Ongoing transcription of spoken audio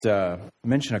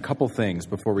mention a couple things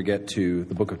before we get to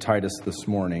the book of Titus this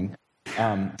morning.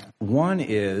 One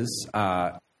is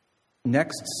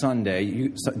next Sunday,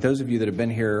 those of you that have been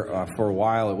here for a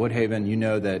while at Woodhaven, you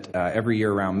know that every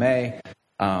year around May,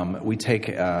 we take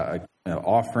an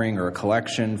offering or a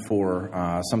collection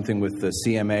for something with the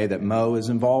CMA that Mo is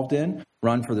involved in,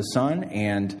 Run for the Sun,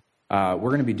 and we're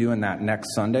going to be doing that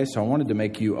next Sunday. So I wanted to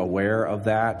make you aware of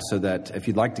that so that if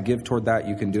you'd like to give toward that,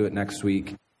 you can do it next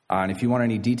week. And if you want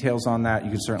any details on that,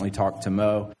 you can certainly talk to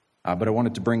Mo. But I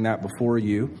wanted to bring that before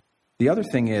you. The other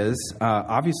thing is,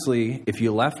 obviously, if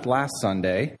you left last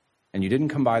Sunday and you didn't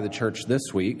come by the church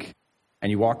this week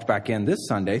and you walked back in this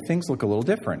Sunday, things look a little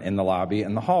different in the lobby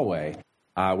and the hallway.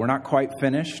 We're not quite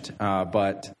finished,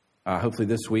 but hopefully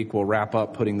this week we'll wrap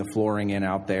up putting the flooring in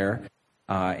out there.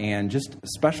 And just a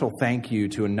special thank you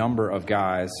to a number of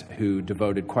guys who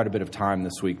devoted quite a bit of time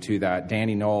this week to that.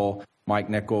 Danny Knoll, Mike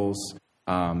Nichols,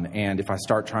 and if I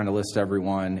start trying to list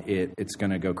everyone, it's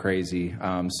going to go crazy.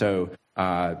 So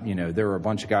there were a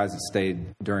bunch of guys that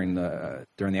stayed during the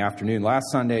afternoon last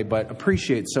Sunday, but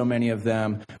appreciate so many of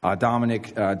them.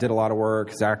 Dominic did a lot of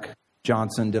work. Zach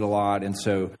Johnson did a lot. And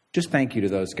so just thank you to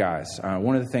those guys.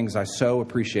 One of the things I so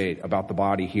appreciate about the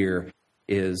body here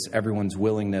is everyone's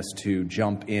willingness to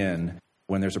jump in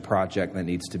when there's a project that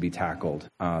needs to be tackled.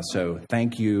 So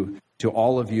thank you to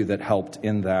all of you that helped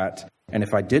in that. And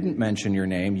if I didn't mention your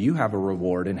name, you have a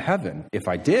reward in heaven. If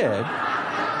I did,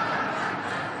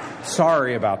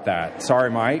 sorry about that.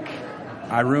 Sorry, Mike.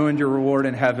 I ruined your reward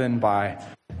in heaven by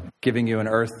giving you an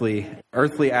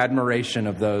earthly admiration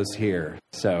of those here.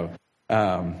 So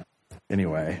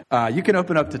anyway, you can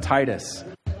open up to Titus,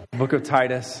 book of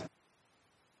Titus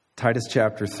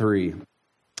chapter 3.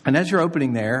 And as you're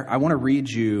opening there, I want to read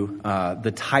you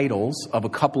the titles of a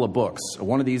couple of books.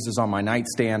 One of these is on my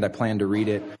nightstand. I plan to read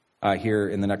it here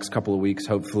in the next couple of weeks,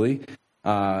 hopefully.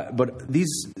 But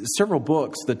these several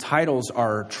books, the titles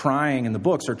are trying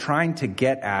to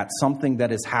get at something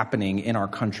that is happening in our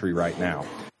country right now.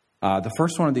 The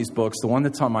first one of these books, the one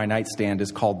that's on my nightstand,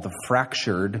 is called The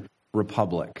Fractured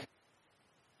Republic.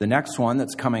 The next one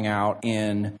that's coming out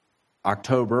in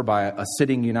October by a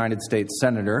sitting United States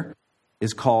senator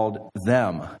is called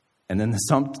Them. And then the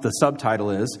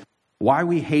subtitle is Why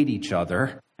We Hate Each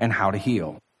Other and How to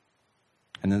Heal.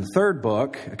 And then the third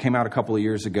book came out a couple of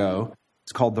years ago.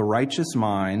 It's called The Righteous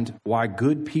Mind, Why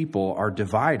Good People Are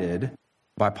Divided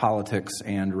by Politics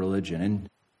and Religion. And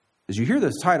as you hear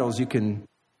those titles, you can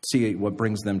see what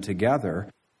brings them together.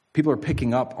 People are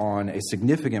picking up on a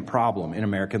significant problem in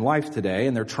American life today,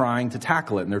 and they're trying to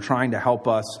tackle it, and they're trying to help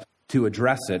us to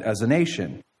address it as a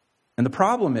nation. And the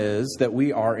problem is that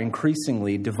we are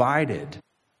increasingly divided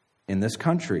in this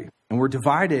country. And we're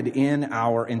divided in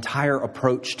our entire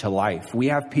approach to life. We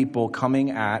have people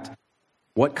coming at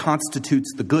what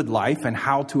constitutes the good life and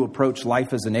how to approach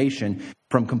life as a nation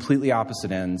from completely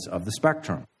opposite ends of the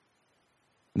spectrum.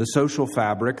 The social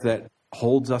fabric that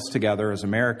holds us together as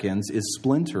Americans is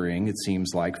splintering, it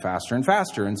seems like, faster and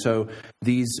faster. And so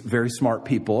these very smart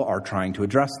people are trying to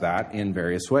address that in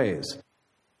various ways.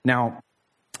 Now,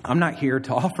 I'm not here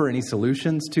to offer any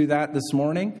solutions to that this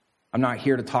morning. I'm not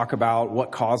here to talk about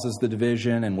what causes the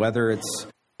division and whether it's,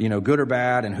 good or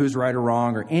bad and who's right or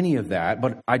wrong or any of that.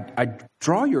 But I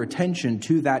draw your attention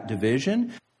to that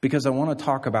division because I want to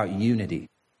talk about unity.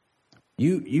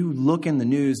 You look in the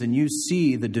news and you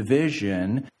see the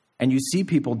division and you see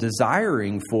people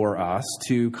desiring for us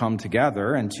to come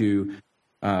together and to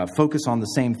focus on the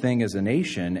same thing as a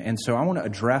nation. And so I want to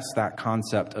address that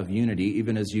concept of unity,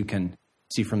 even as you can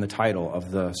see from the title of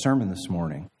the sermon this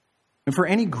morning. And for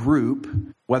any group,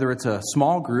 whether it's a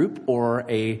small group or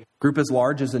a group as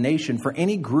large as a nation, for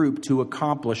any group to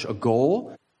accomplish a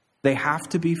goal, they have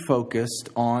to be focused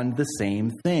on the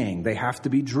same thing. They have to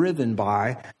be driven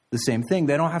by the same thing.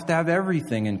 They don't have to have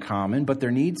everything in common, but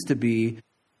there needs to be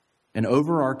an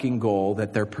overarching goal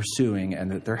that they're pursuing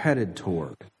and that they're headed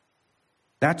toward.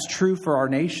 That's true for our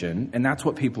nation, and that's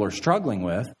what people are struggling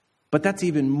with. But that's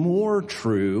even more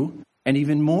true and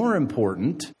even more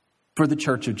important for the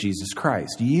Church of Jesus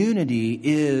Christ. Unity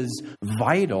is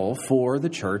vital for the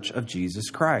Church of Jesus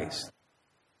Christ.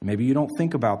 Maybe you don't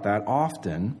think about that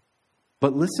often,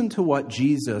 but listen to what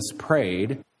Jesus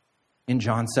prayed in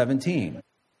John 17.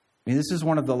 This is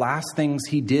one of the last things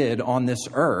he did on this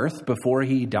earth before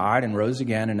he died and rose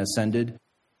again and ascended to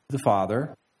the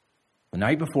Father the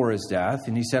night before his death.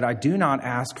 And he said, I do not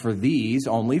ask for these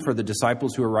only for the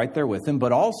disciples who are right there with him,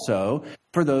 but also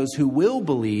for those who will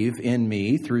believe in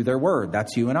me through their word.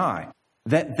 That's you and I.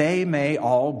 That they may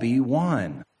all be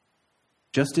one.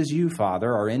 just as you,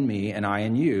 Father, are in me and I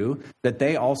in you, that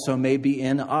they also may be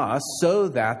in us, so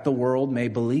that the world may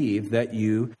believe that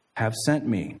you have sent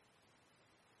me."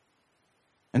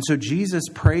 And so Jesus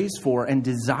prays for and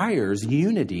desires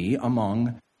unity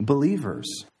among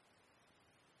believers.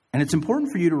 And it's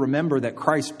important for you to remember that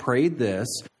Christ prayed this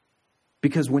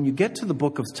because when you get to the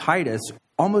book of Titus,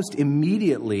 almost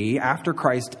immediately after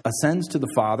Christ ascends to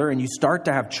the Father and you start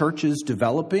to have churches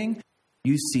developing,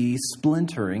 you see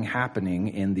splintering happening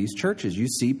in these churches. You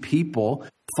see people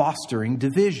fostering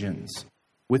divisions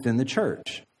within the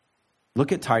church.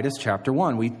 Look at Titus chapter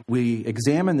 1. We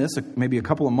examined this maybe a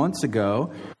couple of months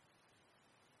ago.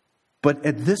 But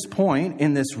at this point,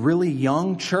 in this really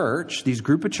young church, these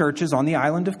group of churches on the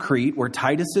island of Crete where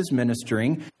Titus is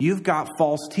ministering, you've got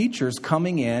false teachers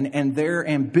coming in, and their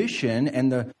ambition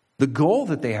and the goal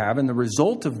that they have and the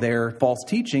result of their false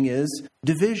teaching is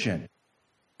division.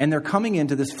 And they're coming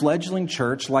into this fledgling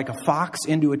church like a fox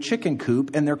into a chicken coop,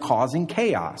 and they're causing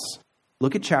chaos.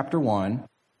 Look at chapter 1,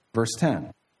 verse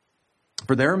 10.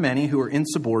 "For there are many who are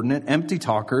insubordinate, empty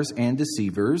talkers, and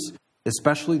deceivers,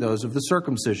 especially those of the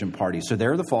circumcision party." So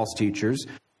they're the false teachers,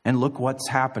 and look what's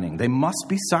happening. "They must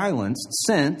be silenced,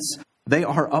 since they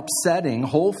are upsetting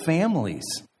whole families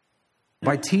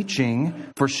by teaching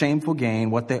for shameful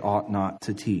gain what they ought not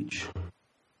to teach."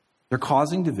 They're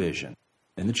causing division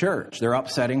in the church. They're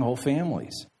upsetting whole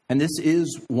families. And this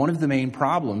is one of the main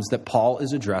problems that Paul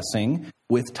is addressing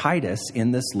with Titus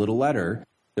in this little letter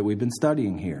that we've been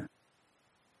studying here.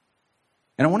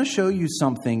 And I want to show you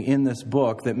something in this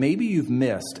book that maybe you've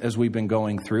missed as we've been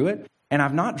going through it. And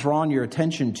I've not drawn your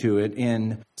attention to it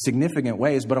in significant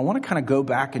ways, but I want to kind of go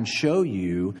back and show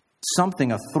you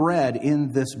something, a thread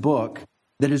in this book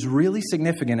that is really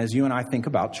significant as you and I think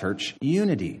about church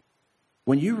unity.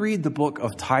 When you read the book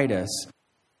of Titus,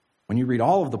 when you read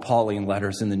all of the Pauline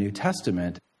letters in the New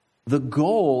Testament, the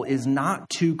goal is not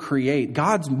to create,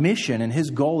 God's mission and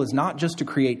his goal is not just to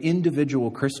create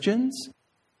individual Christians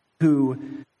who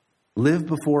live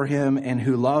before him and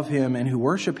who love him and who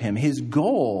worship him. His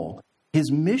goal,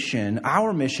 his mission,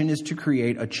 our mission is to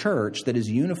create a church that is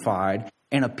unified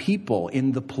and a people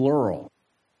in the plural.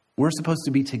 We're supposed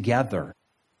to be together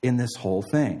in this whole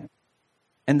thing.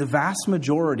 And the vast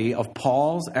majority of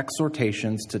Paul's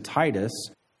exhortations to Titus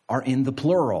are in the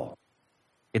plural.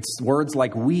 It's words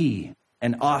like we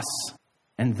and us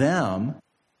and them,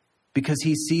 because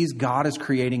he sees God as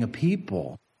creating a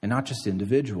people and not just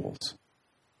individuals.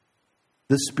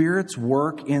 The Spirit's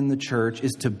work in the church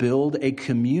is to build a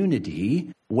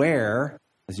community where,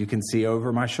 as you can see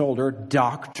over my shoulder,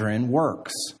 doctrine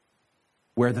works,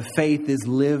 where the faith is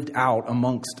lived out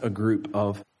amongst a group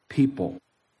of people.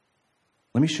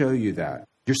 Let me show you that.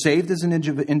 You're saved as an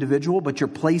individual, but you're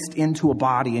placed into a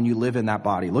body and you live in that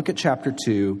body. Look at chapter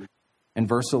 2 and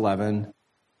verse 11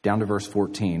 down to verse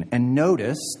 14. And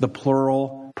notice the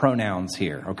plural pronouns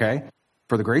here, okay?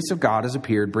 "For the grace of God has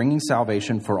appeared, bringing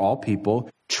salvation for all people,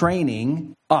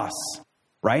 training us,"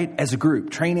 right? As a group,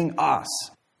 training us.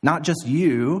 Not just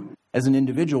you as an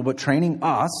individual, but training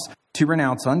us to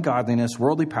renounce ungodliness,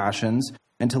 worldly passions,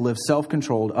 and to live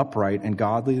self-controlled, upright, and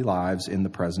godly lives in the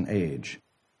present age.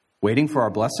 "Waiting for our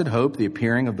blessed hope, the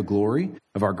appearing of the glory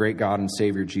of our great God and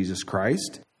Savior Jesus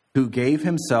Christ, who gave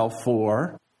himself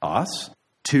for us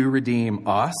to redeem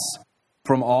us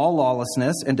from all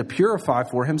lawlessness and to purify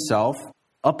for himself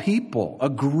a people, a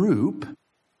group,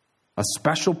 a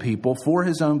special people for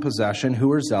his own possession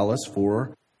who are zealous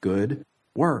for good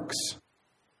works."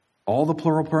 All the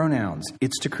plural pronouns.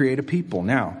 It's to create a people.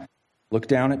 Now, look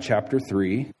down at chapter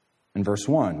 3 and verse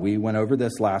 1. We went over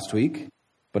this last week,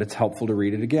 but it's helpful to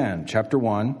read it again. Chapter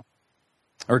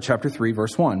 3,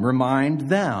 verse 1. "Remind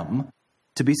them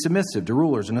to be submissive to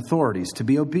rulers and authorities, to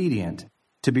be obedient,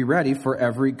 to be ready for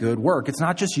every good work." It's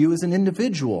not just you as an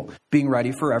individual being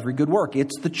ready for every good work.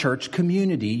 It's the church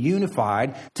community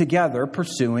unified together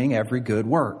pursuing every good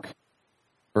work.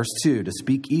 Verse 2, "To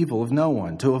speak evil of no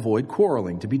one, to avoid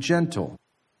quarreling, to be gentle,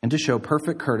 and to show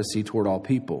perfect courtesy toward all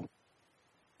people.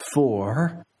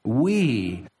 For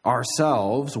we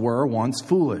ourselves were once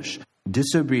foolish,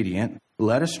 disobedient,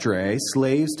 led astray,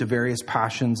 slaves to various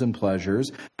passions and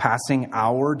pleasures, passing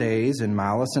our days in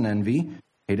malice and envy,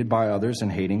 hated by others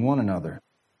and hating one another.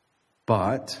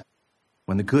 But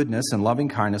when the goodness and loving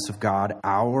kindness of God,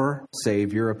 our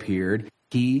Savior, appeared,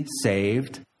 he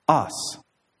saved us."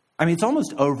 I mean, it's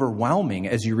almost overwhelming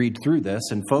as you read through this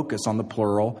and focus on the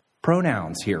plural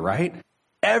pronouns here, right?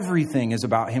 Everything is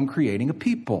about him creating a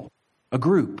people, a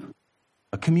group,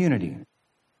 a community.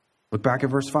 Look back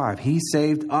at verse 5. "He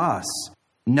saved us,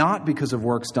 not because of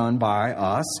works done by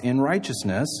us in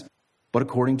righteousness, but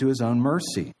according to his own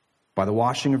mercy, by the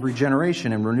washing of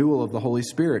regeneration and renewal of the Holy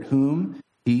Spirit, whom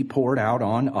he poured out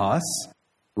on us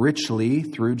richly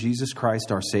through Jesus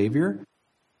Christ our Savior,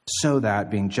 so that,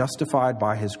 being justified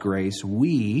by his grace,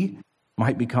 we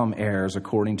might become heirs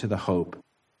according to the hope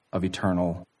of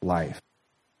eternal life.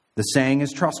 The saying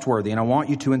is trustworthy, and I want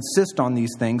you to insist on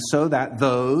these things so that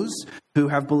those who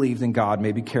have believed in God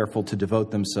may be careful to devote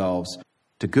themselves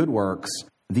to good works.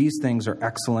 These things are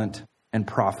excellent and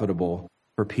profitable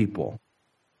for people.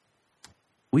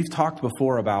 We've talked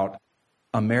before about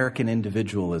American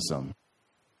individualism.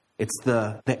 It's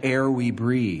the air we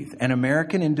breathe. And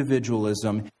American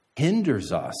individualism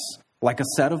hinders us, like a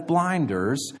set of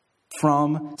blinders,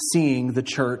 from seeing the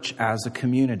church as a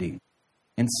community.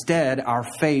 Instead, our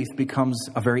faith becomes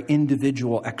a very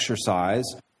individual exercise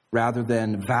rather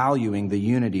than valuing the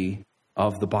unity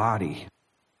of the body.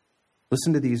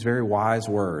 Listen to these very wise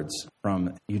words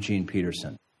from Eugene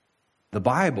Peterson. The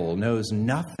Bible knows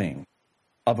nothing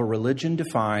of a religion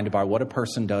defined by what a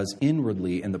person does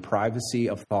inwardly in the privacy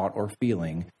of thought or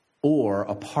feeling, or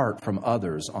apart from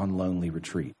others on lonely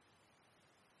retreat.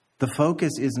 The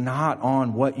focus is not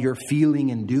on what you're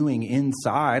feeling and doing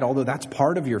inside, although that's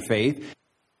part of your faith.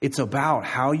 It's about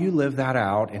how you live that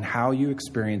out and how you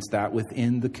experience that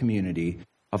within the community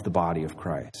of the body of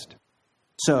Christ.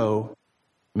 So,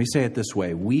 let me say it this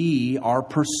way. We are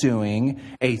pursuing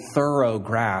a thorough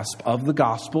grasp of the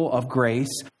gospel of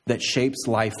grace that shapes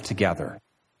life together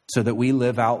so that we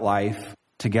live out life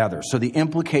together. So the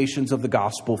implications of the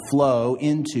gospel flow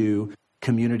into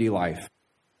community life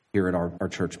here at our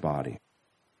church body.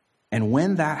 And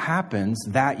when that happens,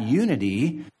 that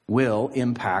unity will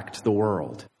impact the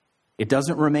world. It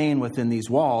doesn't remain within these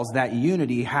walls. That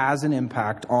unity has an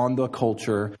impact on the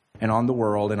culture and on the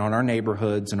world and on our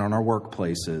neighborhoods and on our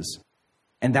workplaces.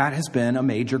 And that has been a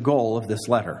major goal of this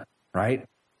letter, right?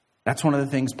 That's one of the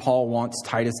things Paul wants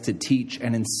Titus to teach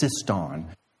and insist on,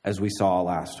 as we saw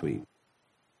last week.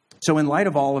 So in light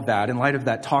of all of that, in light of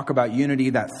that talk about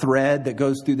unity, that thread that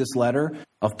goes through this letter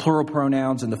of plural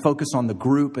pronouns and the focus on the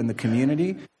group and the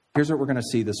community, here's what we're going to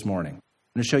see this morning.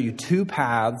 I'm going to show you two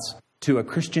paths to a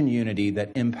Christian unity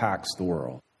that impacts the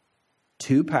world.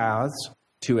 Two paths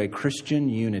to a Christian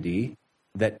unity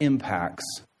that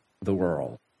impacts the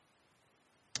world.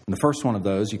 And the first one of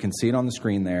those, you can see it on the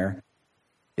screen there,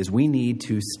 is we need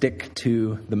to stick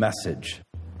to the message.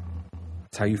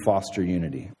 It's how you foster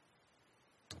unity.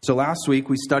 So last week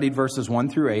we studied verses 1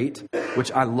 through 8,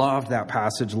 which I loved that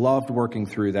passage, loved working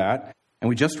through that. And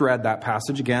we just read that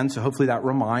passage again, so hopefully that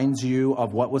reminds you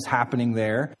of what was happening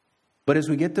there. But as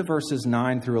we get to verses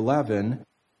 9 through 11,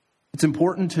 it's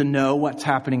important to know what's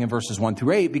happening in verses 1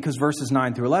 through 8 because verses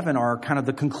 9 through 11 are kind of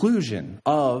the conclusion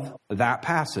of that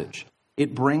passage.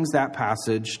 It brings that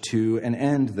passage to an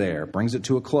end there, brings it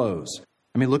to a close.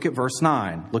 I mean, look at verse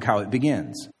 9. Look how it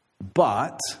begins.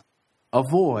 But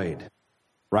avoid,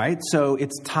 right? So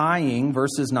it's tying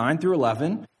verses 9 through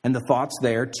 11 and the thoughts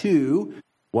there to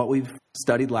what we've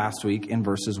studied last week in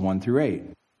verses 1 through 8.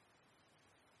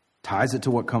 Ties it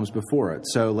to what comes before it.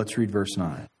 So let's read verse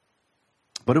 9.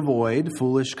 But avoid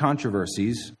foolish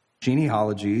controversies,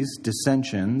 genealogies,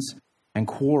 dissensions, and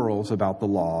quarrels about the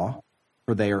law,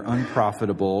 for they are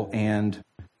unprofitable and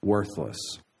worthless.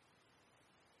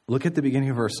 Look at the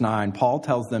beginning of verse 9. Paul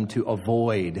tells them to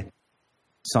avoid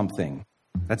something.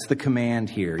 That's the command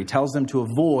here. He tells them to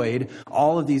avoid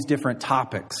all of these different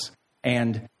topics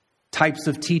and types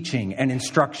of teaching and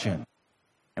instruction.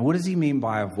 And what does he mean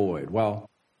by avoid? Well,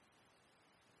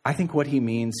 I think what he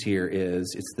means here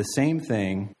is it's the same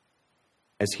thing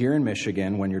as here in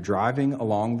Michigan when you're driving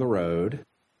along the road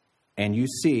and you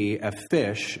see a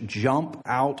fish jump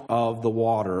out of the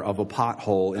water of a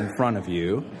pothole in front of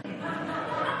you.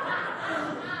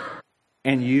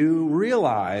 And you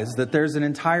realize that there's an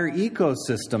entire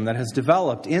ecosystem that has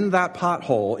developed in that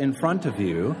pothole in front of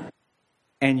you.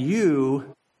 And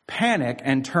you panic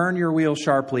and turn your wheel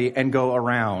sharply and go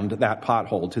around that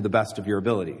pothole to the best of your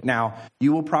ability. Now,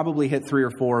 you will probably hit 3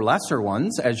 or 4 lesser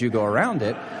ones as you go around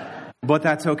it, but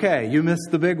that's okay. You missed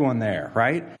the big one there,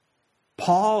 right?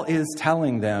 Paul is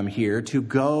telling them here to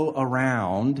go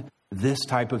around this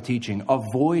type of teaching.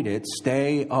 Avoid it.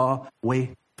 Stay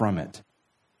away from it.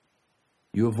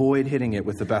 You avoid hitting it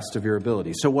with the best of your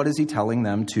ability. So what is he telling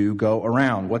them to go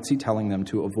around? What's he telling them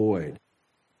to avoid?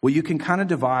 Well, you can kind of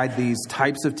divide these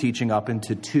types of teaching up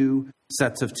into 2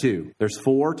 sets of 2. There's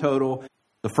 4 total.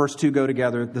 The first 2 go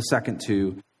together. The second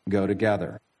 2 go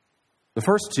together. The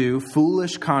first 2,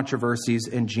 foolish controversies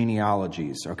and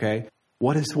genealogies, okay?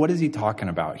 What is he talking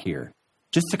about here?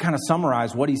 Just to kind of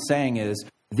summarize, what he's saying is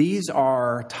these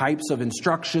are types of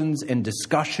instructions and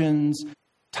discussions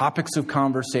topics of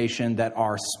conversation that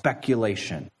are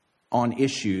speculation on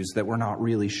issues that we're not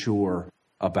really sure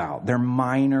about. They're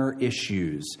minor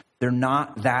issues. They're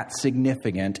not that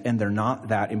significant and they're not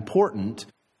that important.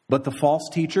 But the false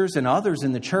teachers and others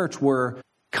in the church were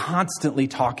constantly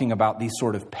talking about these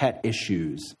sort of pet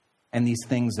issues and these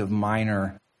things of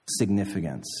minor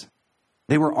significance.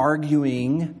 They were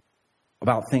arguing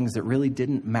about things that really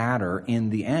didn't matter in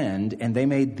the end, and they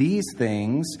made these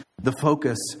things the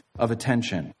focus of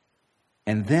attention.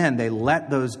 And then they let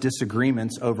those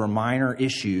disagreements over minor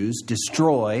issues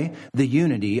destroy the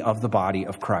unity of the body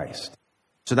of Christ.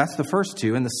 So that's the first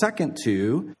two. And the second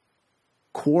two,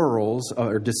 quarrels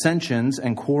or dissensions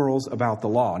and quarrels about the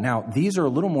law. Now, these are a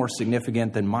little more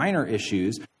significant than minor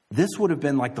issues. This would have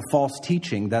been like the false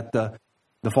teaching that the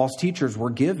false teachers were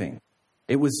giving.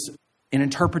 It was an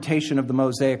interpretation of the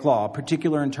Mosaic law, a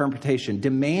particular interpretation,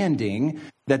 demanding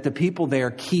that the people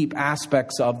there keep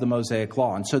aspects of the Mosaic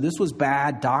law. And so this was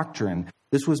bad doctrine.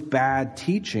 This was bad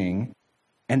teaching.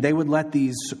 And they would let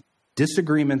these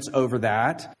disagreements over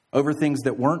that, over things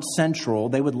that weren't central,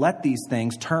 they would let these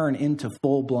things turn into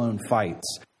full-blown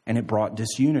fights. And it brought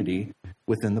disunity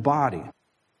within the body.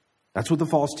 That's what the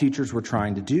false teachers were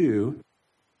trying to do.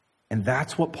 And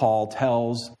that's what Paul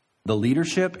tells the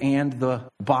leadership and the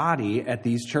body at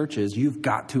these churches. You've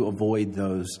got to avoid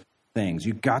those things.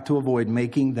 You've got to avoid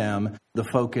making them the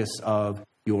focus of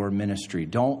your ministry.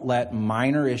 Don't let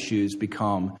minor issues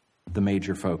become the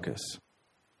major focus.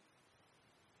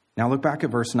 Now look back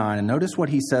at verse 9 and notice what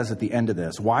he says at the end of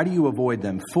this. Why do you avoid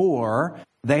them? For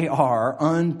they are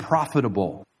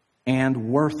unprofitable and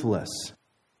worthless.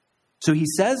 So he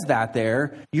says that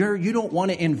there, you don't want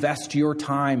to invest your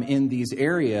time in these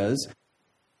areas.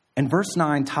 And verse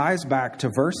 9 ties back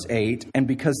to verse 8, and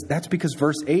because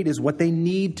verse 8 is what they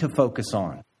need to focus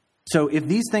on. So if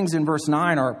these things in verse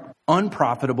 9 are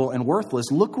unprofitable and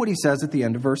worthless, look what he says at the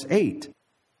end of verse 8.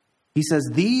 He says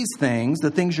these things,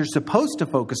 the things you're supposed to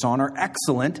focus on, are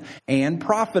excellent and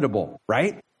profitable,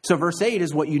 right? So verse 8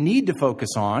 is what you need to focus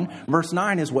on. Verse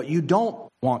 9 is what you don't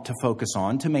want to focus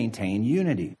on to maintain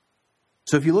unity.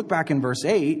 So if you look back in verse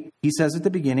 8, he says at the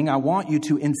beginning, I want you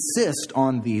to insist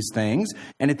on these things.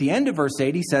 And at the end of verse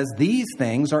 8, he says, these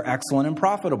things are excellent and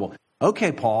profitable.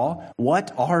 Okay, Paul,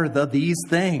 what are these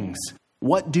things?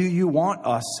 What do you want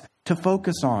us to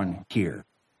focus on here?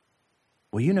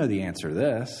 Well, you know the answer to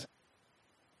this.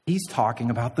 He's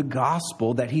talking about the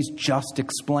gospel that he's just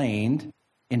explained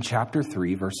in chapter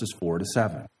 3, verses 4 to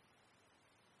 7.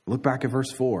 Look back at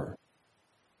verse 4.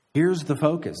 Here's the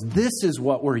focus. This is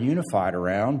what we're unified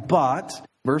around. But,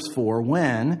 verse 4,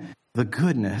 when the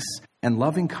goodness and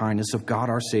loving kindness of God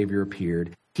our Savior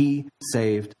appeared, he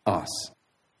saved us.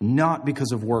 Not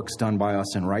because of works done by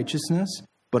us in righteousness,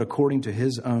 but according to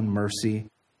his own mercy,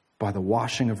 by the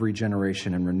washing of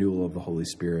regeneration and renewal of the Holy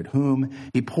Spirit, whom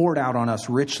he poured out on us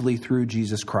richly through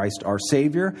Jesus Christ our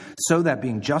Savior, so that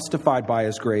being justified by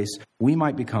his grace, we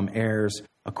might become heirs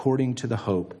according to the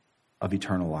hope of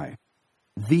eternal life.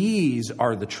 These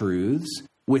are the truths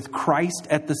with Christ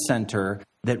at the center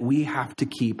that we have to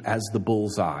keep as the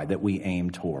bullseye that we aim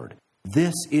toward.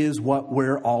 This is what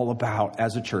we're all about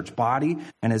as a church body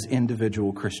and as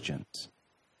individual Christians.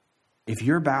 If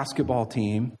your basketball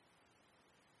team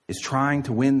is trying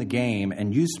to win the game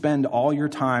and you spend all your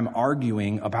time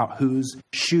arguing about whose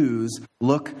shoes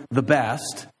look the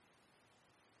best,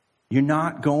 you're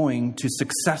not going to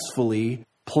successfully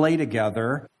play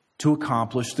together to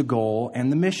accomplish the goal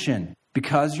and the mission,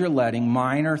 because you're letting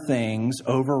minor things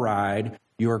override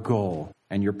your goal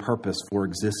and your purpose for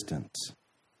existence.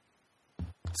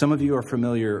 Some of you are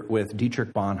familiar with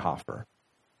Dietrich Bonhoeffer.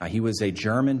 He was a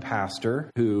German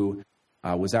pastor who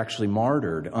was actually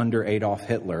martyred under Adolf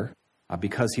Hitler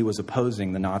because he was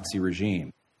opposing the Nazi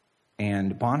regime.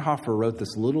 And Bonhoeffer wrote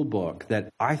this little book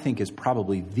that I think is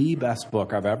probably the best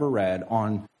book I've ever read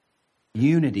on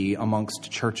unity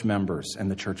amongst church members and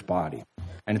the church body.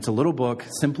 And it's a little book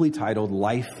simply titled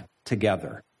Life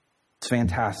Together. It's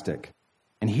fantastic.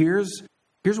 And here's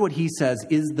what he says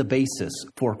is the basis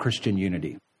for Christian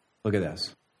unity. Look at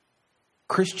this.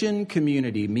 Christian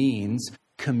community means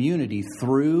community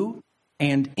through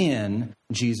and in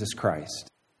Jesus Christ.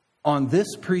 On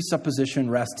this presupposition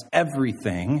rests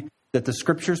everything that the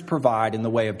scriptures provide in the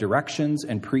way of directions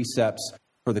and precepts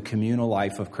for the communal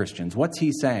life of Christians. What's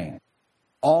he saying?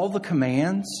 All the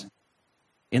commands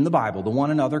in the Bible, the one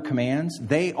another commands,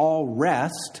 they all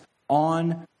rest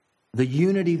on the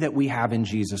unity that we have in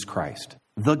Jesus Christ.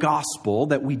 The gospel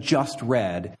that we just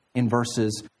read in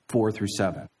verses 4 through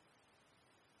 7.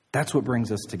 That's what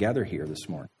brings us together here this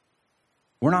morning.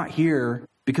 We're not here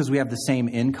because we have the same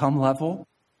income level,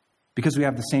 because we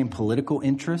have the same political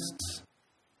interests.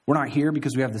 We're not here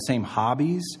because we have the same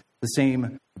hobbies, the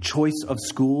same choice of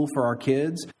school for our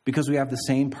kids, because we have the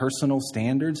same personal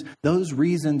standards. Those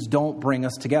reasons don't bring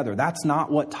us together. That's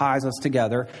not what ties us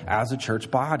together as a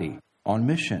church body on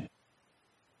mission.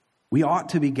 We ought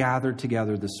to be gathered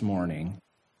together this morning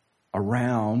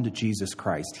around Jesus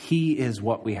Christ. He is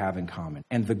what we have in common.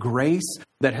 And the grace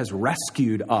that has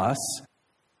rescued us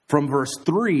from verse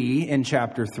 3 in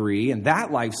chapter 3, and that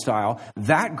lifestyle,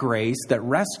 that grace that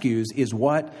rescues is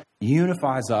what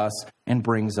unifies us and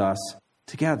brings us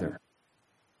together.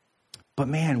 But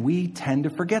man, we tend to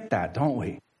forget that, don't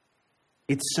we?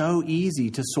 It's so easy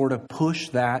to sort of push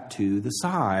that to the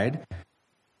side,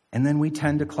 and then we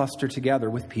tend to cluster together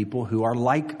with people who are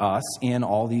like us in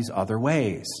all these other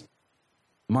ways.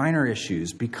 Minor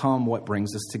issues become what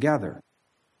brings us together.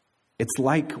 It's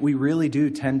like we really do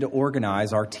tend to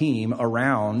organize our team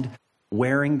around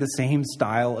wearing the same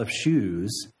style of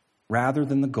shoes rather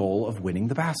than the goal of winning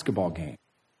the basketball game.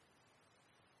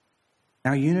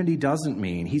 Now, unity doesn't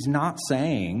mean, he's not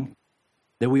saying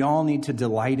that we all need to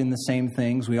delight in the same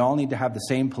things. We all need to have the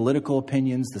same political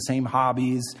opinions, the same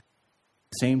hobbies,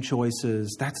 same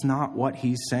choices. That's not what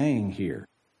he's saying here.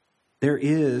 There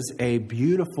is a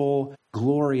beautiful,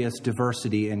 glorious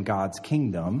diversity in God's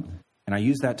kingdom. And I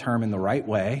use that term in the right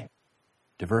way,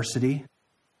 diversity.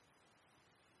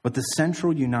 But the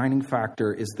central uniting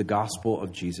factor is the gospel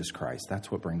of Jesus Christ. That's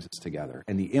what brings us together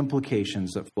and the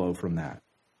implications that flow from that.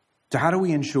 So how do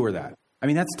we ensure that? I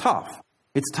mean, that's tough.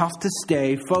 It's tough to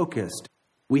stay focused.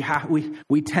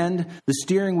 The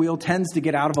steering wheel tends to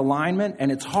get out of alignment, and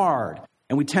it's hard.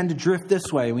 And we tend to drift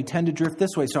this way, and we tend to drift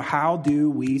this way. So how do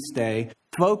we stay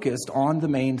focused on the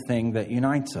main thing that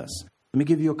unites us? Let me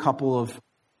give you a couple of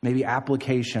maybe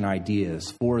application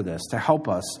ideas for this to help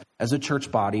us as a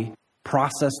church body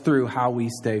process through how we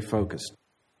stay focused.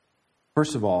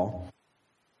 First of all,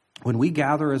 when we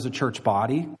gather as a church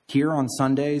body, here on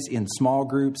Sundays, in small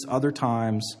groups, other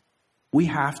times, we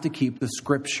have to keep the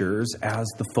scriptures as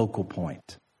the focal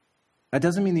point. That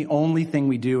doesn't mean the only thing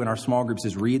we do in our small groups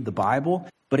is read the Bible,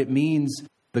 but it means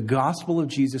the gospel of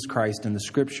Jesus Christ and the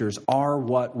scriptures are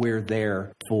what we're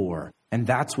there for. And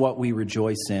that's what we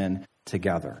rejoice in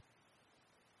together.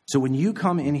 So when you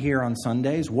come in here on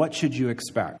Sundays, what should you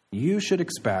expect? You should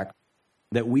expect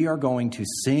that we are going to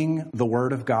sing the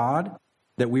word of God,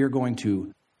 that we are going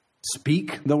to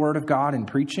speak the word of God in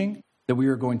preaching, that we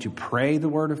are going to pray the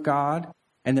word of God,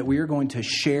 and that we are going to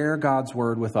share God's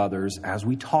word with others as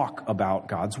we talk about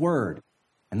God's word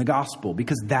and the gospel,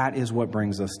 because that is what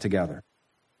brings us together.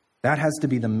 That has to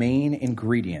be the main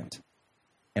ingredient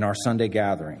in our Sunday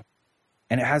gathering.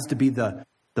 And it has to be the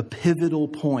pivotal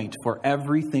point for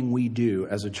everything we do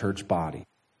as a church body.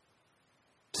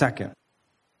 Second,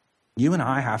 you and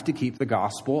I have to keep the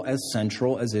gospel as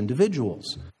central as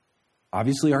individuals.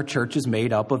 Obviously, our church is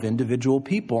made up of individual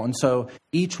people, and so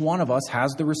each one of us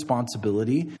has the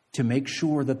responsibility to make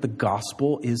sure that the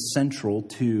gospel is central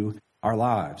to our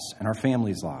lives and our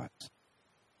families' lives.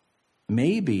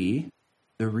 Maybe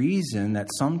the reason that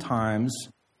sometimes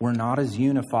we're not as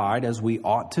unified as we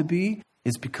ought to be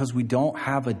is because we don't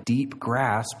have a deep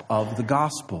grasp of the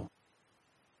gospel.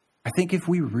 I think if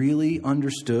we really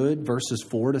understood verses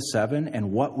 4 to 7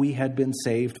 and what we had been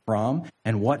saved from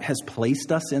and what has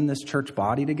placed us in this church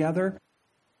body together,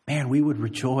 man, we would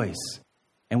rejoice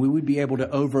and we would be able to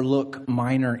overlook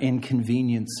minor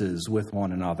inconveniences with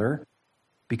one another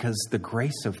because the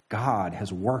grace of God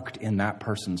has worked in that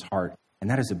person's heart. And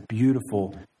that is a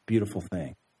beautiful, beautiful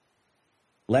thing.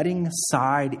 Letting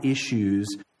side issues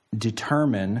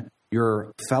determine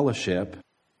your fellowship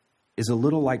is a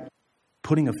little like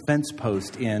putting a fence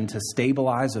post in to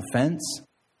stabilize a fence,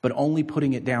 but only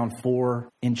putting it down 4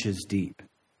 inches deep.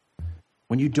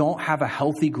 When you don't have a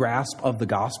healthy grasp of the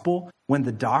gospel, when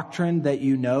the doctrine that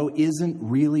you know isn't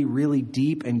really, really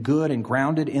deep and good and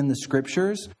grounded in the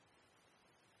scriptures,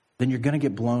 then you're going to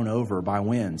get blown over by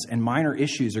winds, and minor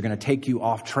issues are going to take you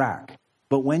off track.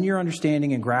 But when your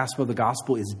understanding and grasp of the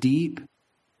gospel is deep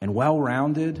and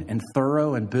well-rounded and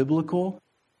thorough and biblical,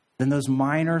 then those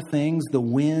minor things, the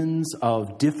winds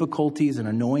of difficulties and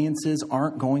annoyances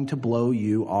aren't going to blow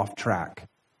you off track.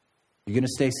 You're going to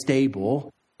stay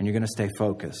stable and you're going to stay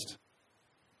focused.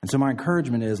 And so my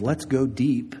encouragement is let's go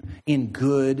deep in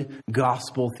good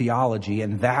gospel theology,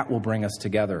 and that will bring us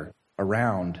together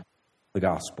around the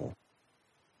gospel.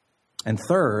 And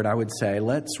third, I would say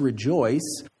let's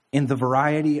rejoice in the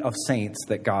variety of saints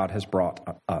that God has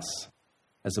brought us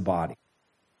as a body.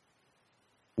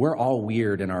 We're all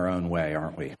weird in our own way,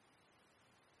 aren't we?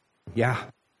 Yeah,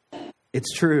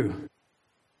 it's true.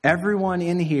 Everyone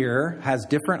in here has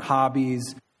different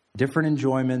hobbies, different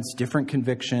enjoyments, different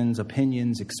convictions,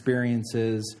 opinions,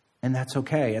 experiences, and that's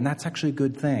okay. And that's actually a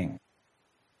good thing.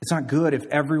 It's not good if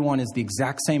everyone is the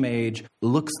exact same age,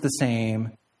 looks the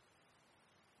same,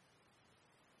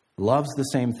 loves the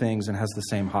same things, and has the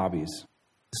same hobbies.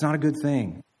 It's not a good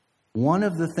thing. One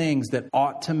of the things that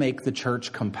ought to make the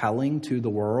church compelling to the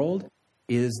world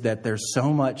is that there's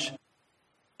so much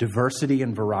diversity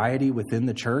and variety within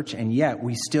the church, and yet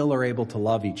we still are able to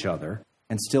love each other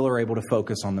and still are able to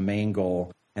focus on the main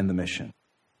goal and the mission.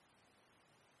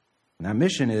 And that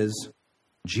mission is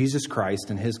Jesus Christ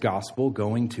and his gospel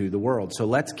going to the world. So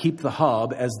let's keep the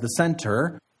hub as the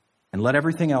center and let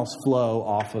everything else flow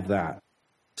off of that.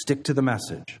 Stick to the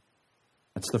message.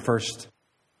 That's the first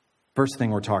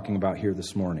thing we're talking about here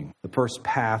this morning. The first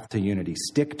path to unity.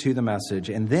 Stick to the message.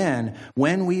 And then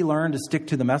when we learn to stick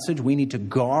to the message, we need to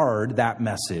guard that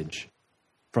message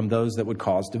from those that would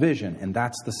cause division. And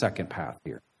that's the second path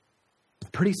here.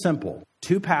 It's pretty simple.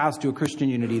 Two paths to a Christian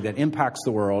unity that impacts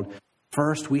the world.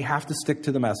 First, we have to stick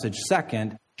to the message.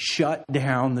 Second, shut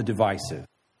down the divisive.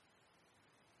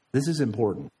 This is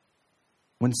important.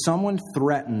 When someone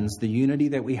threatens the unity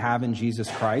that we have in Jesus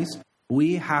Christ,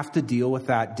 we have to deal with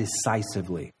that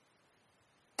decisively.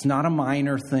 It's not a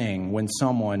minor thing when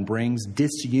someone brings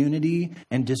disunity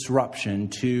and disruption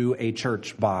to a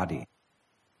church body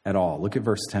at all. Look at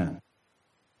verse 10.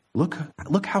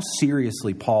 Look how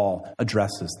seriously Paul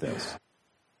addresses this.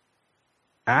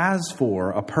 As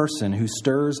for a person who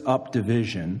stirs up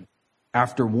division,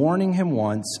 after warning him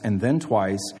once and then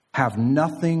twice, have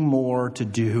nothing more to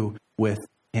do with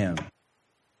him.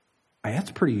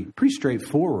 That's pretty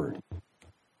straightforward.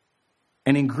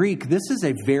 And in Greek, this is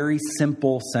a very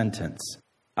simple sentence.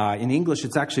 In English,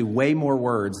 it's actually way more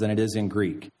words than it is in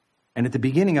Greek. And at the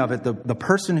beginning of it, the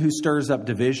person who stirs up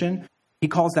division, he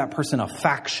calls that person a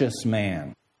factious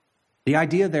man. The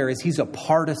idea there is he's a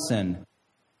partisan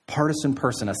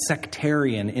person, a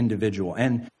sectarian individual.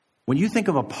 And when you think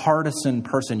of a partisan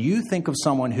person, you think of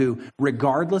someone who,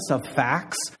 regardless of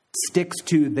facts, sticks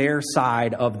to their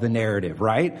side of the narrative,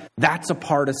 right? That's a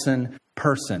partisan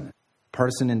person,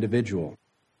 partisan individual.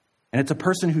 And it's a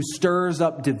person who stirs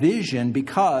up division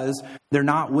because they're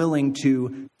not willing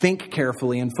to think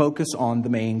carefully and focus on the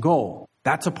main goal.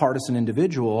 That's a partisan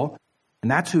individual, and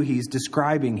that's who he's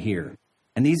describing here.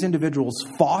 And these individuals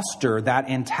foster that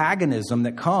antagonism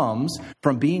that comes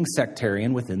from being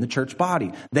sectarian within the church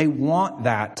body. They want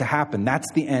that to happen.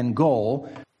 That's the end goal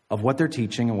of what they're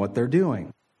teaching and what they're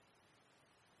doing.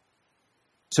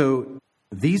 So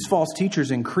these false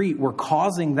teachers in Crete were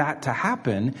causing that to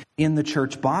happen in the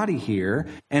church body here.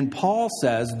 And Paul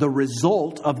says the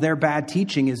result of their bad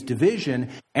teaching is division.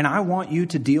 And I want you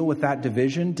to deal with that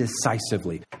division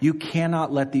decisively. You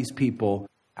cannot let these people,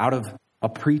 out of a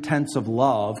pretense of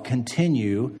love,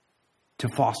 continue to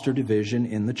foster division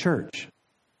in the church.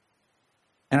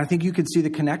 And I think you can see the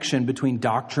connection between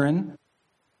doctrine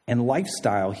and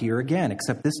lifestyle here again,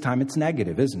 except this time it's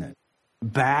negative, isn't it?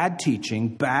 Bad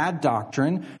teaching, bad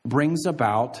doctrine brings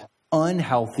about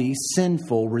unhealthy,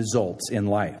 sinful results in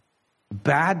life.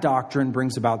 Bad doctrine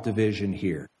brings about division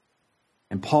here.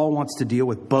 And Paul wants to deal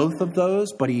with both of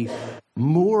those, but he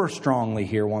more strongly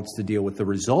here wants to deal with the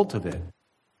result of it,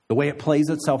 the way it plays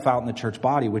itself out in the church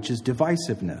body, which is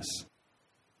divisiveness.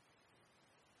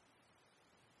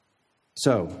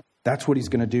 So that's what he's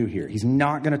going to do here. He's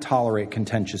not going to tolerate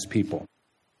contentious people.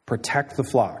 Protect the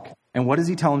flock. And what does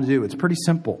he tell them to do? It's pretty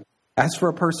simple. As for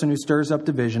a person who stirs up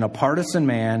division, a partisan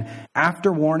man,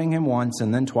 after warning him once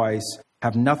and then twice,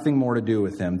 have nothing more to do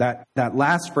with him. That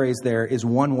last phrase there is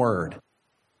one word.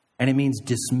 And it means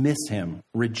dismiss him,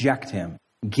 reject him,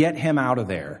 get him out of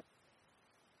there.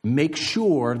 Make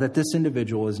sure that this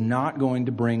individual is not going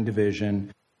to bring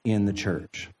division in the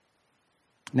church.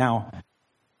 Now,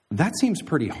 that seems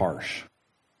pretty harsh,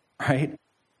 right?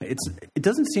 It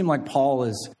doesn't seem like Paul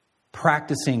is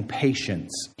practicing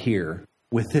patience here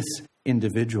with this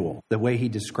individual, the way he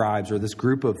describes, or this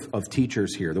group of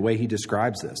teachers here, the way he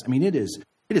describes this. I mean, it is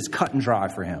cut and dry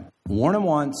for him. Warn him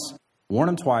once, warn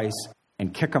him twice,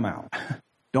 and kick him out.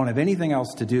 Don't have anything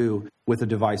else to do with a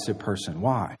divisive person.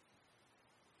 Why?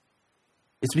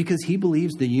 It's because he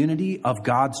believes the unity of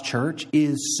God's church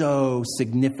is so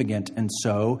significant and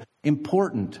so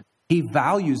important. He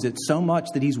values it so much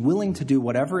that he's willing to do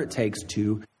whatever it takes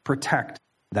to protect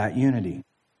that unity.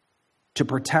 To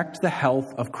protect the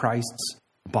health of Christ's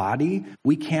body,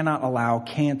 we cannot allow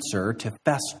cancer to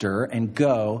fester and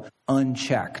go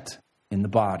unchecked in the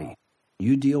body.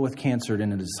 You deal with cancer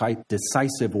in a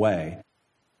decisive way.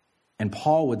 And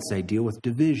Paul would say deal with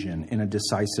division in a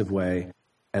decisive way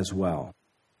as well.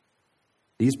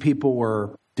 These people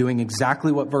were doing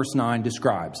exactly what verse 9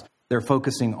 describes. They're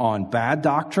focusing on bad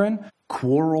doctrine,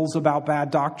 quarrels about bad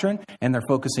doctrine, and they're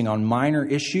focusing on minor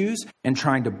issues and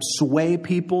trying to sway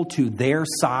people to their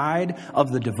side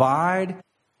of the divide,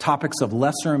 topics of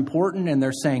lesser importance. And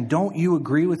they're saying, don't you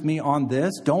agree with me on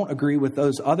this? Don't agree with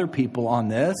those other people on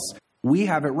this. We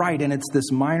have it right, and it's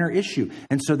this minor issue.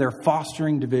 And so they're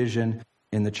fostering division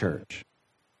in the church.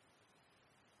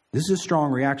 This is a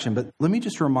strong reaction, but let me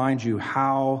just remind you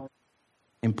how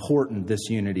important this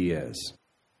unity is.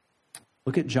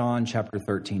 Look at John chapter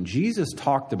 13. Jesus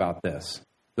talked about this,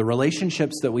 the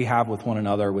relationships that we have with one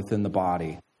another within the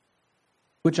body.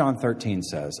 What John 13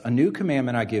 says, "A new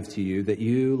commandment I give to you, that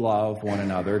you love one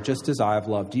another, just as I have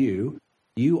loved you.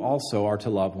 You also are to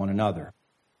love one another.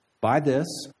 By this,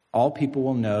 all people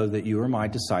will know that you are my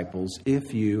disciples,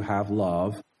 if you have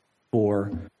love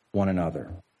for one another."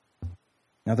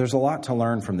 Now, there's a lot to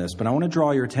learn from this, but I want to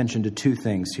draw your attention to two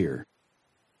things here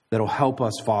that'll help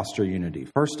us foster unity.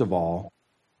 First of all,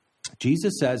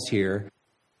 Jesus says here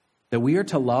that we are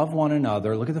to love one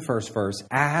another. Look at the first verse.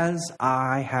 As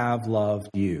I have loved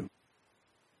you.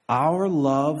 Our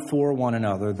love for one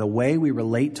another, the way we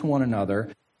relate to one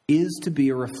another, is to be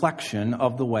a reflection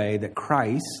of the way that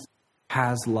Christ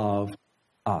has loved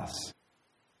us.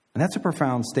 And that's a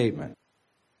profound statement.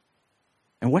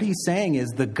 And what he's saying is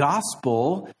the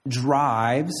gospel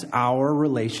drives our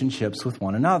relationships with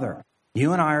one another.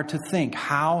 You and I are to think,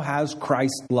 how has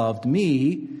Christ loved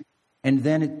me? And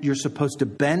then you're supposed to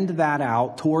bend that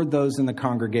out toward those in the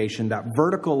congregation, that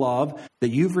vertical love that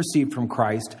you've received from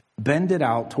Christ, bend it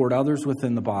out toward others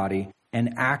within the body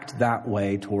and act that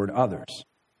way toward others.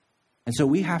 And so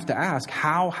we have to ask,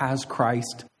 how has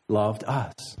Christ loved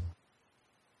us?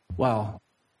 Well,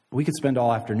 we could spend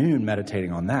all afternoon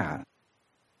meditating on that.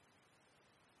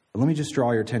 But let me just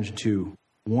draw your attention to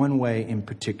one way in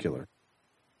particular.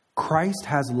 Christ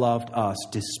has loved us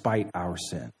despite our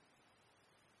sin.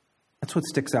 That's what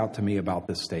sticks out to me about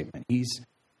this statement. He's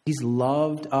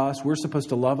loved us. We're supposed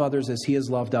to love others as he has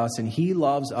loved us, and he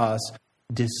loves us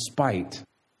despite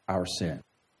our sin.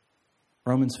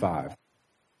 Romans 5.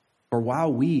 For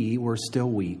while we were still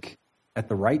weak, at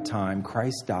the right time,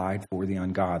 Christ died for the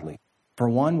ungodly. For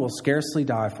one will scarcely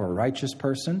die for a righteous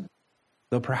person,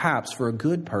 though perhaps for a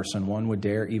good person one would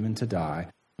dare even to die.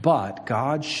 But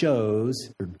God shows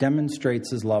or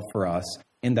demonstrates his love for us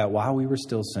in that while we were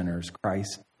still sinners,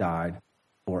 Christ died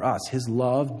for us. His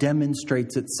love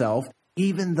demonstrates itself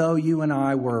even though you and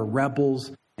I were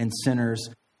rebels and sinners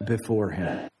before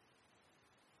him.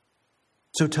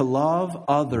 So to love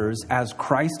others as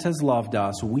Christ has loved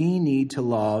us, we need to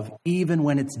love even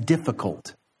when it's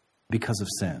difficult because of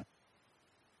sin.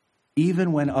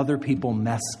 Even when other people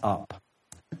mess up,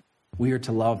 we are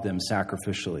to love them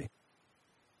sacrificially.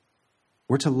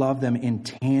 We're to love them in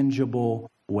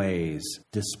tangible ways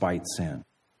despite sin.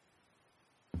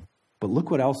 But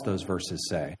look what else those verses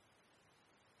say.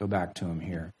 Go back to them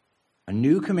here. A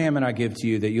new commandment I give to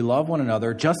you, that you love one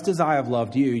another, just as I have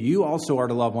loved you, you also are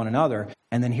to love one another.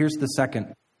 And then here's the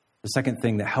second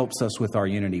thing that helps us with our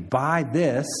unity. By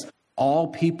this, all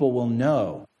people will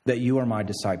know that you are my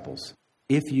disciples,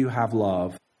 if you have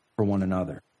love for one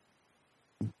another.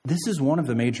 This is one of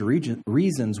the major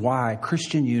reasons why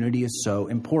Christian unity is so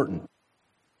important.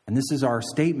 And this is our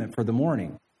statement for the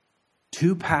morning.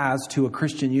 Two paths to a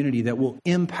Christian unity that will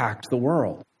impact the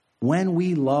world. When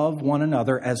we love one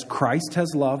another as Christ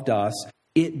has loved us,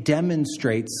 it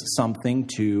demonstrates something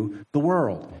to the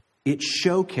world. It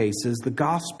showcases the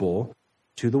gospel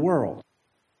to the world.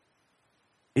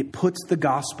 It puts the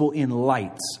gospel in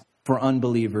lights for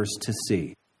unbelievers to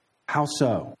see. How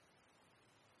so?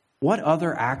 What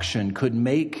other action could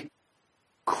make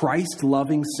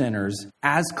Christ-loving sinners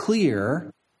as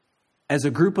clear as a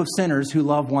group of sinners who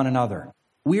love one another?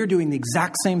 We are doing the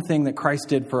exact same thing that Christ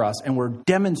did for us, and we're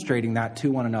demonstrating that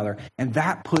to one another. And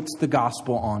that puts the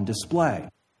gospel on display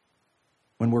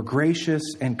when we're gracious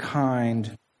and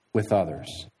kind with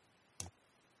others.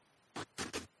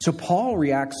 So Paul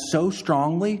reacts so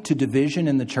strongly to division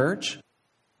in the church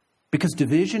because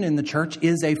division in the church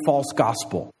is a false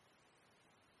gospel.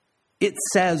 It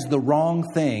says the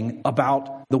wrong thing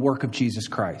about the work of Jesus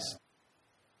Christ.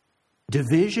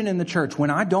 Division in the church,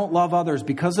 when I don't love others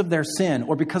because of their sin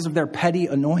or because of their petty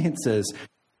annoyances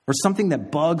or something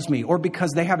that bugs me or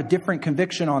because they have a different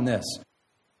conviction on this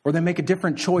or they make a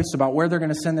different choice about where they're going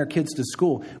to send their kids to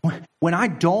school. When I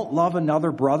don't love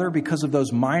another brother because of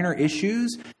those minor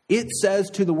issues, it says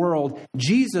to the world,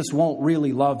 Jesus won't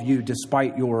really love you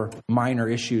despite your minor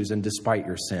issues and despite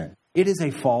your sin. It is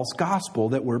a false gospel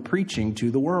that we're preaching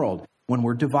to the world when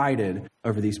we're divided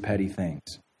over these petty things.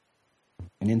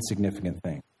 An insignificant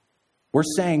thing. We're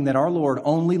saying that our Lord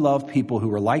only loved people who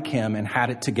were like him and had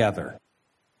it together.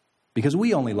 Because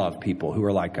we only love people who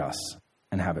are like us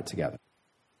and have it together.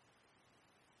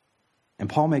 And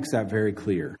Paul makes that very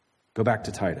clear. Go back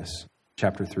to Titus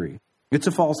chapter 3. It's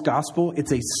a false gospel.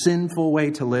 It's a sinful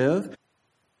way to live.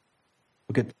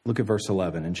 Look at verse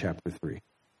 11 in chapter 3.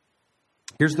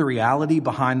 Here's the reality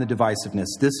behind the divisiveness.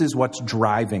 This is what's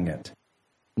driving it.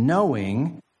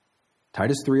 Knowing,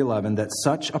 Titus 3:11, that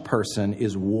such a person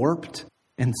is warped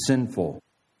and sinful.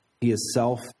 He is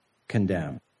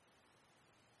self-condemned.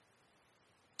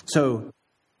 So,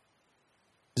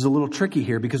 it's a little tricky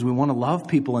here because we want to love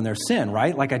people in their sin,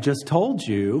 right? Like I just told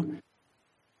you.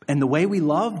 And the way we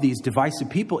love these divisive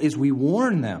people is we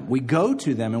warn them. We go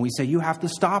to them and we say, you have to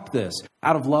stop this.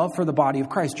 Out of love for the body of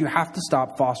Christ, you have to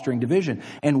stop fostering division.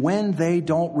 And when they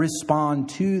don't respond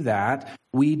to that,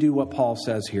 we do what Paul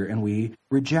says here and we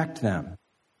reject them.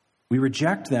 We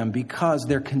reject them because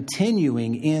they're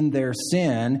continuing in their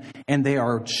sin and they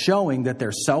are showing that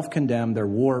they're self-condemned, they're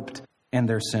warped, and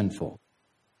they're sinful.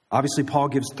 Obviously, Paul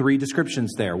gives 3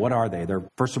 descriptions there. What are they?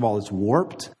 First of all, it's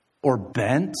warped or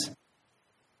bent.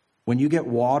 When you get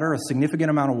water, a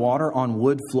significant amount of water on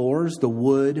wood floors, the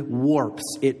wood warps,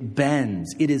 it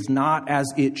bends. It is not as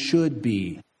it should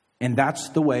be. And that's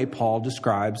the way Paul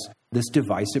describes this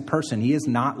divisive person. He is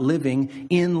not living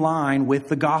in line with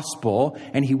the gospel,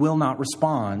 and he will not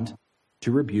respond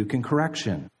to rebuke and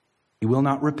correction. He will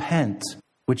not repent,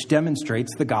 which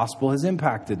demonstrates the gospel has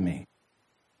impacted me.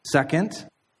 Second,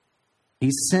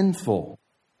 he's sinful.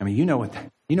 I mean, you know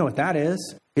what that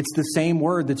is. It's the same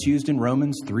word that's used in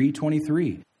Romans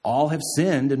 3:23. All have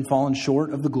sinned and fallen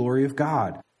short of the glory of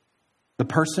God. The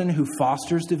person who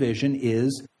fosters division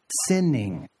is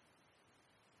sinning.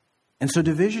 And so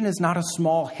division is not a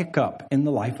small hiccup in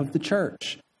the life of the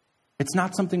church. It's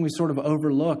not something we sort of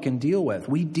overlook and deal with.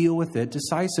 We deal with it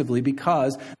decisively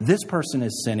because this person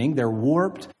is sinning. They're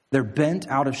warped. They're bent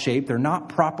out of shape. They're not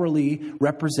properly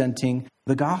representing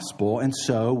the gospel. And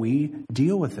so we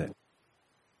deal with it.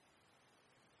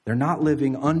 They're not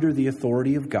living under the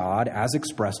authority of God as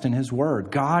expressed in his word.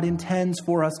 God intends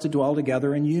for us to dwell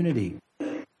together in unity.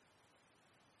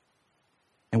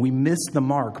 And we miss the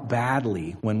mark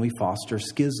badly when we foster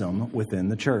schism within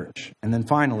the church. And then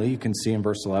finally, you can see in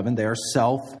verse 11, they are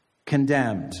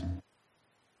self-condemned.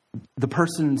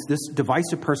 This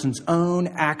divisive person's own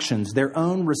actions, their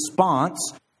own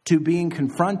response to being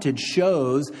confronted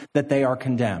shows that they are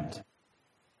condemned.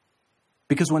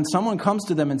 Because when someone comes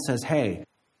to them and says, hey,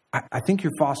 I think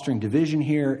you're fostering division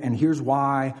here, and here's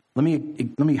why. Let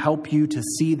me help you to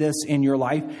see this in your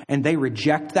life. And they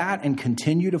reject that and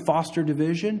continue to foster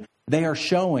division. They are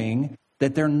showing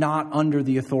that they're not under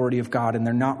the authority of God and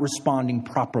they're not responding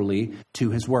properly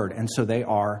to his word. And so they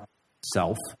are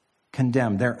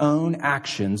self-condemned. Their own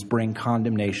actions bring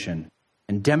condemnation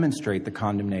and demonstrate the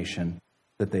condemnation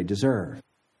that they deserve.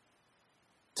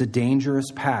 It's a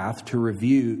dangerous path to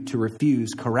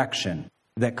refuse correction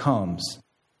that comes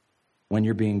when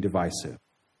you're being divisive.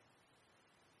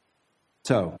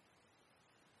 So,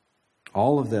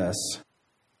 all of this,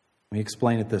 let me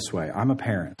explain it this way. I'm a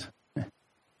parent.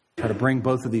 Try to bring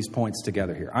both of these points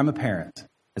together here. I'm a parent,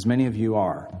 as many of you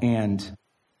are, and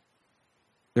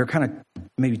there are kind of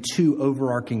maybe 2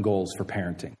 overarching goals for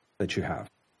parenting that you have,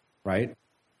 right?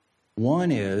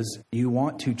 One is you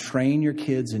want to train your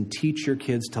kids and teach your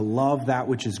kids to love that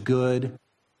which is good,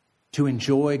 to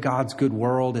enjoy God's good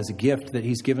world as a gift that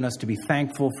he's given us, to be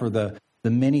thankful for the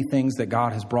many things that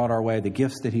God has brought our way, the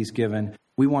gifts that he's given.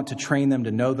 We want to train them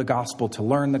to know the gospel, to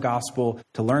learn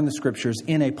the scriptures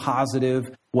in a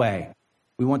positive way.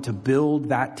 We want to build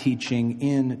that teaching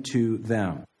into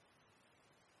them.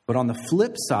 But on the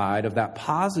flip side of that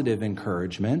positive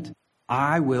encouragement,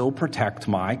 I will protect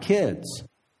my kids.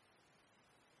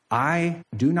 I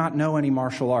do not know any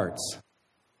martial arts.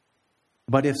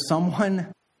 But if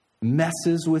someone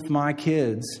messes with my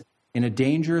kids in a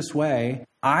dangerous way,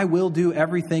 I will do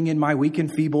everything in my weak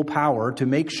and feeble power to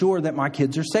make sure that my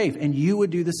kids are safe. And you would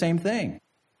do the same thing.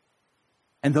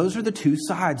 And those are the 2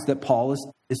 sides that Paul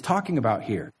is talking about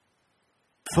here.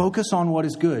 Focus on what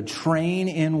is good. Train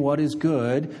in what is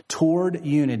good toward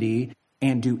unity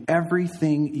and do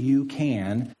everything you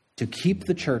can to keep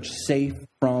the church safe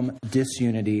from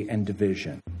disunity and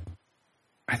division.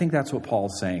 I think that's what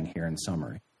Paul's saying here in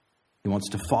summary. He wants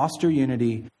to foster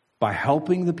unity by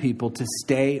helping the people to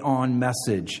stay on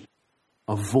message,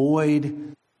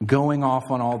 avoid going off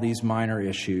on all these minor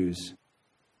issues,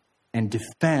 and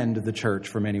defend the church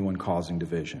from anyone causing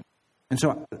division. And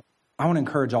so I want to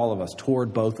encourage all of us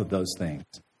toward both of those things,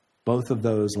 both of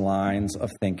those lines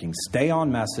of thinking. Stay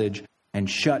on message and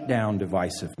shut down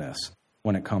divisiveness.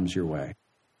 when it comes your way.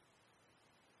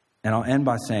 And I'll end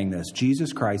by saying this.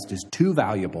 Jesus Christ is too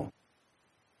valuable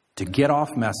to get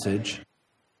off message,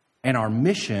 and our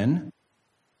mission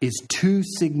is too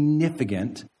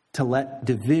significant to let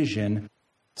division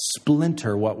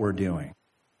splinter what we're doing.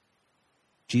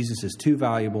 Jesus is too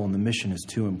valuable, and the mission is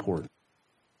too important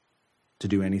to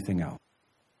do anything else.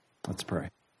 Let's pray.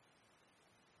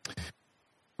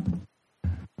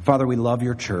 Father, we love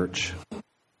your church.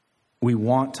 We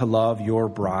want to love your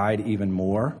bride even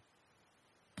more.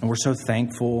 And we're so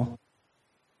thankful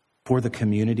for the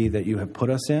community that you have put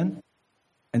us in.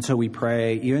 And so we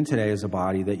pray, even today as a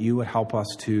body, that you would help us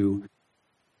to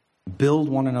build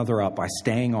one another up by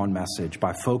staying on message,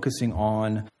 by focusing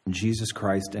on Jesus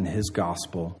Christ and his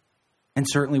gospel. And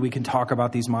certainly we can talk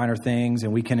about these minor things,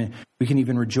 and we can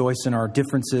even rejoice in our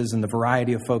differences and the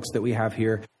variety of folks that we have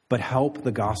here, but help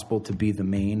the gospel to be the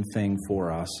main thing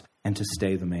for us and to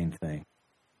stay the main thing.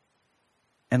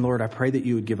 And Lord, I pray that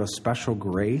you would give us special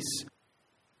grace.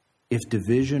 If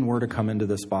division were to come into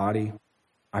this body,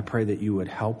 I pray that you would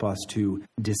help us to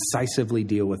decisively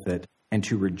deal with it and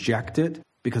to reject it,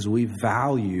 because we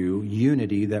value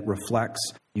unity that reflects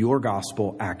your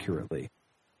gospel accurately.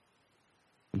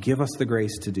 Give us the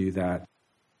grace to do that.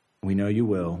 We know you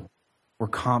will. We're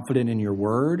confident in your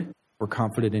word. We're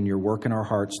confident in your work in our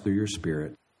hearts through your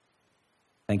Spirit.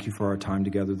 Thank you for our time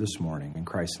together this morning. In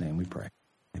Christ's name we pray.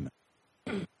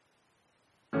 Amen.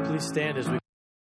 Please stand as we